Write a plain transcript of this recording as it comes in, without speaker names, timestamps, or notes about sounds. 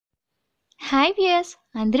Hi viewers,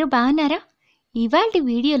 అందరూ బాగున్నారా? ఇవాల్టి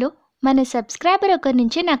వీడియోలో మన సబ్స్క్రైబర్ ఒకరి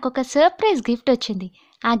నుంచి నాకు ఒక సర్ప్రైజ్ గిఫ్ట్ వచ్చింది.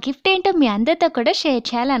 ఆ గిఫ్ట్ ఏంటో మీ అందరితో కూడా షేర్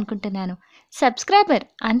చేయాలనుకుంటున్నాను. సబ్స్క్రైబర్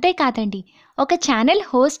అంతేకాదండి, ఒక ఛానల్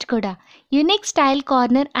హోస్ట్ కూడా. యూనిక్ స్టైల్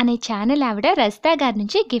కార్నర్ అనే ఛానల్ ఆవిడ రస్తా గారి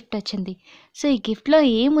నుంచి గిఫ్ట్ వచ్చింది. సో ఈ గిఫ్ట్లో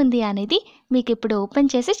ఏముంది అనేది మీకు ఇప్పుడు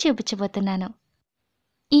ఓపెన్ చేసి చూపించబోతున్నాను.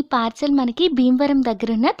 ఈ పార్సెల్ మనకి భీమవరం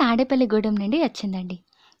దగ్గరున్న తాడేపల్లిగూడెం నుండి వచ్చిందండి.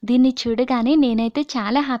 దీన్ని చూడగానే నేనైతే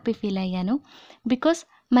చాలా హ్యాపీ ఫీల్ అయ్యాను. బికాస్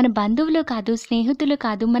మన బంధువులు కాదు, స్నేహితులు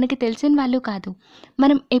కాదు, మనకి తెలిసిన వాళ్ళు కాదు,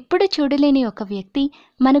 మనం ఎప్పుడు చూడలేని ఒక వ్యక్తి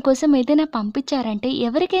మన కోసం ఏదైనా పంపించారంటే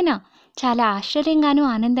ఎవరికైనా చాలా ఆశ్చర్యంగానూ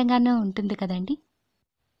ఆనందంగానూ ఉంటుంది కదండి.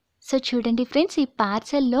 సో చూడండి ఫ్రెండ్స్, ఈ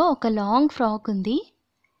పార్సెల్లో ఒక లాంగ్ ఫ్రాక్ ఉంది.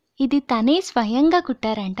 ఇది తనే స్వయంగా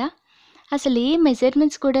కుట్టారంట. అసలు ఏ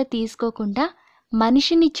మెజర్మెంట్స్ కూడా తీసుకోకుండా,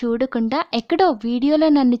 మనిషిని చూడకుండా ఎక్కడో వీడియోలో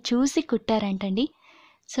నన్ను చూసి కుట్టారంటండి.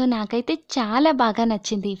 సో నాకైతే చాలా బాగా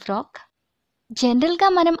నచ్చింది ఈ ఫ్రాక్. జనరల్గా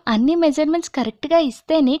మనం అన్ని మెజర్మెంట్స్ కరెక్ట్గా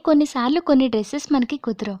ఇస్తేనే కొన్నిసార్లు కొన్ని డ్రెస్సెస్ మనకి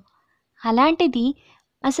కుదరవు. అలాంటిది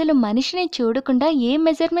అసలు మనిషిని చూడకుండా, ఏ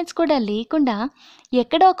మెజర్మెంట్స్ కూడా లేకుండా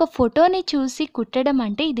ఎక్కడో ఒక ఫోటోని చూసి కుట్టడం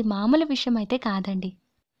అంటే ఇది మామూలు విషయం అయితే కాదండి.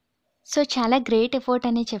 సో చాలా గ్రేట్ ఎఫర్ట్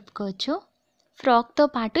అనే చెప్పుకోవచ్చు. ఫ్రాక్తో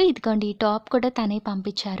పాటు ఇదిగోండి, ఈ టాప్ కూడా తనే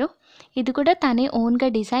పంపించారు. ఇది కూడా తనే ఓన్గా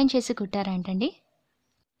డిజైన్ చేసి కుట్టారంటండి.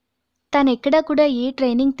 తను ఎక్కడా కూడా ఏ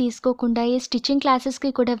ట్రైనింగ్ తీసుకోకుండా, ఏ స్టిచ్చింగ్ క్లాసెస్కి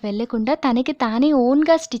కూడా వెళ్ళకుండా తనకి తానే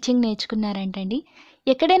ఓన్గా స్టిచ్చింగ్ నేర్చుకున్నారంటండి.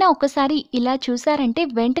 ఎక్కడైనా ఒకసారి ఇలా చూసారంటే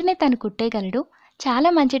వెంటనే తను కుట్టేయగలడు. చాలా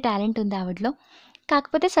మంచి టాలెంట్ ఉంది ఆవిడలో.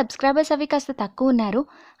 కాకపోతే సబ్స్క్రైబర్స్ అవి కాస్త తక్కువ ఉన్నారు.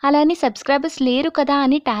 అలా అని సబ్స్క్రైబర్స్ లేరు కదా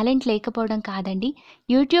అని టాలెంట్ లేకపోవడం కాదండి.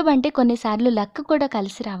 యూట్యూబ్ అంటే కొన్నిసార్లు లక్ కూడా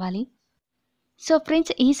కలిసి రావాలి. సో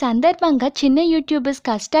ఫ్రెండ్స్, ఈ సందర్భంగా చిన్న యూట్యూబర్స్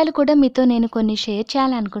కష్టాలు కూడా మీతో నేను కొన్ని షేర్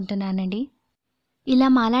చేయాలనుకుంటున్నానండి. ఇలా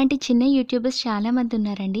మాలాంటి చిన్న యూట్యూబర్స్ చాలామంది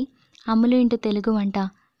ఉన్నారండి. అమ్ములు ఇంటూ తెలుగు వంట,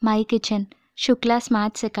 my kitchen, శుక్లాస్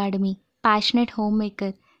maths academy, passionate home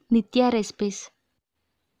maker, నిత్య రెసిపీస్,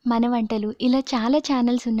 మన వంటలు, ఇలా చాలా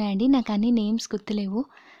ఛానల్స్ ఉన్నాయండి. నాకు అన్ని నేమ్స్ గుర్తులేవు.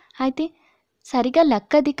 అయితే సరిగా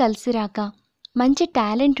లక్ అది కలిసి రాక, మంచి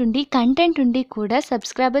టాలెంట్ ఉండి, కంటెంట్ ఉండి కూడా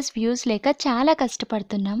సబ్స్క్రైబర్స్ వ్యూస్ లేక చాలా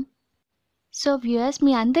కష్టపడుతున్నాం. సో వ్యూయర్స్,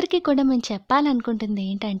 మీ అందరికీ కూడా మేము చెప్పాలనుకుంటుంది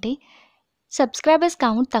ఏంటంటే, సబ్స్క్రైబర్స్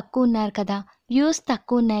కౌంట్ తక్కువ ఉన్నారు కదా, వ్యూస్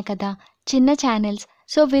తక్కువ ఉన్నాయి కదా, చిన్న ఛానల్స్,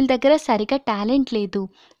 సో వీళ్ళ దగ్గర సరిగా టాలెంట్ లేదు,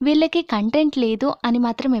 వీళ్ళకి కంటెంట్ లేదు అని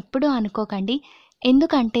మాత్రం ఎప్పుడూ అనుకోకండి.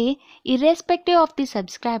 ఎందుకంటే ఇర్రెస్పెక్టివ్ ఆఫ్ ది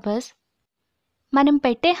సబ్స్క్రైబర్స్, మనం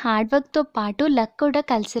పెట్టే హార్డ్ వర్క్తో పాటు లక్ కూడా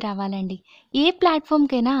కలిసి రావాలండి. ఏ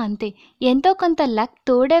ప్లాట్ఫామ్కైనా అంతే, ఎంతో కొంత లక్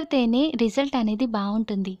తోడైతేనే రిజల్ట్ అనేది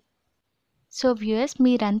బాగుంటుంది. సో వ్యూయర్స్,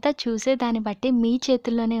 మీరంతా చూసే దాన్ని బట్టి మీ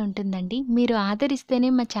చేతుల్లోనే ఉంటుందండి. మీరు ఆదరిస్తేనే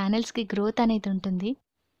మా ఛానల్స్కి గ్రోత్ అనేది ఉంటుంది.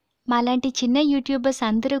 మాలాంటి చిన్న యూట్యూబర్స్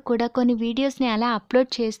అందరూ కూడా కొన్ని వీడియోస్ని అలా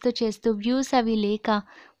అప్లోడ్ చేస్తూ వ్యూస్ అవి లేక,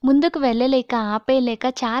 ముందుకు వెళ్ళలేక, ఆపేయలేక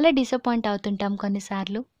చాలా డిసప్పాయింట్ అవుతుంటాం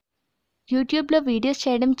కొన్నిసార్లు. యూట్యూబ్లో వీడియోస్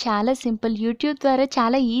చేయడం చాలా సింపుల్. యూట్యూబ్ ద్వారా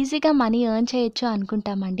చాలా ఈజీగా మనీ ఎర్న్ చేయొచ్చు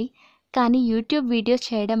అనుకుంటామండి. కానీ యూట్యూబ్ వీడియోస్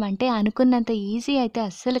చేయడం అంటే అనుకున్నంత ఈజీ అయితే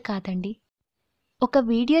అస్సలు కాదండి. ఒక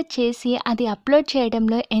వీడియో చేసి అది అప్లోడ్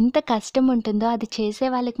చేయడంలో ఎంత కష్టం ఉంటుందో అది చేసే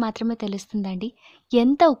వాళ్ళకి మాత్రమే తెలుస్తుందండి.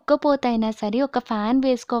 ఎంత ఉక్కపోతైనా సరే, ఒక ఫ్యాన్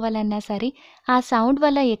వేసుకోవాలన్నా సరే, ఆ సౌండ్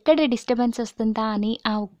వల్ల ఎక్కడ డిస్టర్బెన్స్ వస్తుందా అని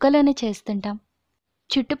ఆ ఉక్కలోనే చేస్తుంటాం.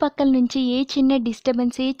 చుట్టుపక్కల నుంచి ఏ చిన్న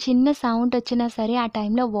డిస్టర్బెన్స్, ఏ చిన్న సౌండ్ వచ్చినా సరే ఆ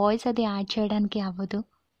టైంలో వాయిస్ అది యాడ్ చేయడానికి అవ్వదు.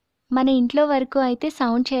 మన ఇంట్లో వరకు అయితే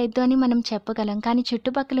సౌండ్ చేయొద్దు అని మనం చెప్పగలం, కానీ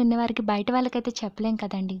చుట్టుపక్కల ఉన్నవారికి, బయట వాళ్ళకైతే చెప్పలేం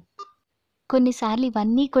కదండి. కొన్నిసార్లు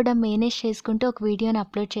ఇవన్నీ కూడా మేనేజ్ చేసుకుంటూ ఒక వీడియోని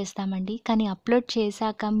అప్లోడ్ చేస్తామండి. కానీ అప్లోడ్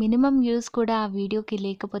చేశాక మినిమం వ్యూస్ కూడా ఆ వీడియోకి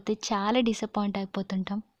లేకపోతే చాలా డిసప్పాయింట్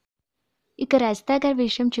అయిపోతుంటాం. ఇక రజిత గారి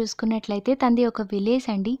విషయం చూసుకున్నట్లయితే తనది ఒక విలేజ్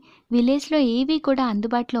అండి. విలేజ్లో ఏవి కూడా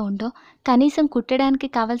అందుబాటులో ఉండవు. కనీసం కుట్టడానికి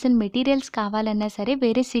కావాల్సిన మెటీరియల్స్ కావాలన్నా సరే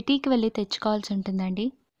వేరే సిటీకి వెళ్ళి తెచ్చుకోవాల్సి ఉంటుందండి.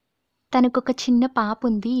 తనకొక చిన్న పాప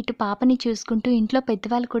ఉంది. ఇటు పాపని చూసుకుంటూ ఇంట్లో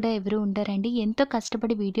పెద్దవాళ్ళు కూడా ఎవరు ఉండరండి. ఎంతో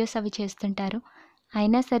కష్టపడి వీడియోస్ అవి చేస్తుంటారు.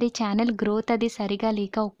 అయినా సరే ఛానల్ గ్రోత్ అది సరిగా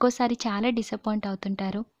లేక ఒక్కోసారి చాలా డిసప్పాయింట్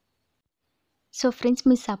అవుతుంటారు. సో ఫ్రెండ్స్,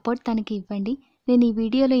 మీ సపోర్ట్ తనకి ఇవ్వండి. నేను ఈ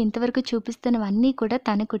వీడియోలో ఇంతవరకు చూపిస్తున్నవన్నీ కూడా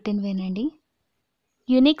తను కుట్టినవేనండి.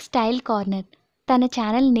 యూనిక్ స్టైల్ కార్నర్, తన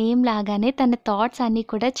ఛానల్ నేమ్ లాగానే తన థాట్స్ అన్నీ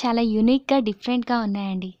కూడా చాలా యూనిక్గా, డిఫరెంట్గా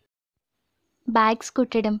ఉన్నాయండి. బ్యాగ్స్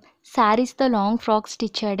కుట్టడం, శారీస్తో లాంగ్ ఫ్రాక్స్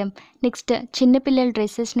స్టిచ్ చేయడం, నెక్స్ట్ చిన్నపిల్లల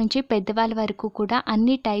డ్రెస్సెస్ నుంచి పెద్దవాళ్ళ వరకు కూడా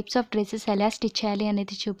అన్ని టైప్స్ ఆఫ్ డ్రెస్సెస్ ఎలా స్టిచ్ చేయాలి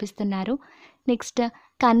అనేది చూపిస్తున్నారు. నెక్స్ట్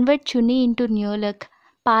కన్వర్ట్ చున్నీ ఇంటూ న్యూ లుక్,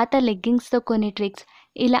 పాత లెగ్గింగ్స్తో కొన్ని ట్రిక్స్,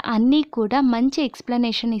 ఇలా అన్నీ కూడా మంచి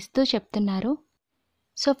ఎక్స్ప్లెనేషన్ ఇస్తూ చెప్తున్నారు.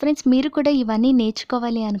 సో ఫ్రెండ్స్, మీరు కూడా ఇవన్నీ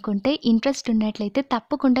నేర్చుకోవాలి అనుకుంటే, ఇంట్రెస్ట్ ఉన్నట్లయితే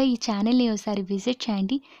తప్పకుండా ఈ ఛానల్ని ఒకసారి విజిట్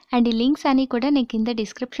చేయండి. అండ్ ఈ లింక్స్ అన్నీ కూడా నేను కింద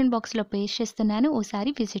డిస్క్రిప్షన్ బాక్స్లో పేస్ట్ చేస్తున్నాను,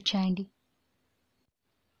 ఒకసారి విజిట్ చేయండి.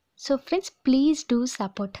 So friends please do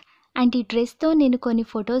support. And ఈ డ్రెస్తో నేను కొన్ని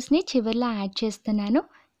ఫొటోస్ని చివర్లో యాడ్ చేస్తున్నాను,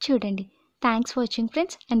 చూడండి. Thanks for watching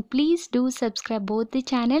friends, and please do subscribe both the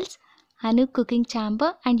channels, Anu cooking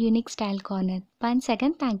chamber and unique style corner. Once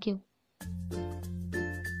again thank you.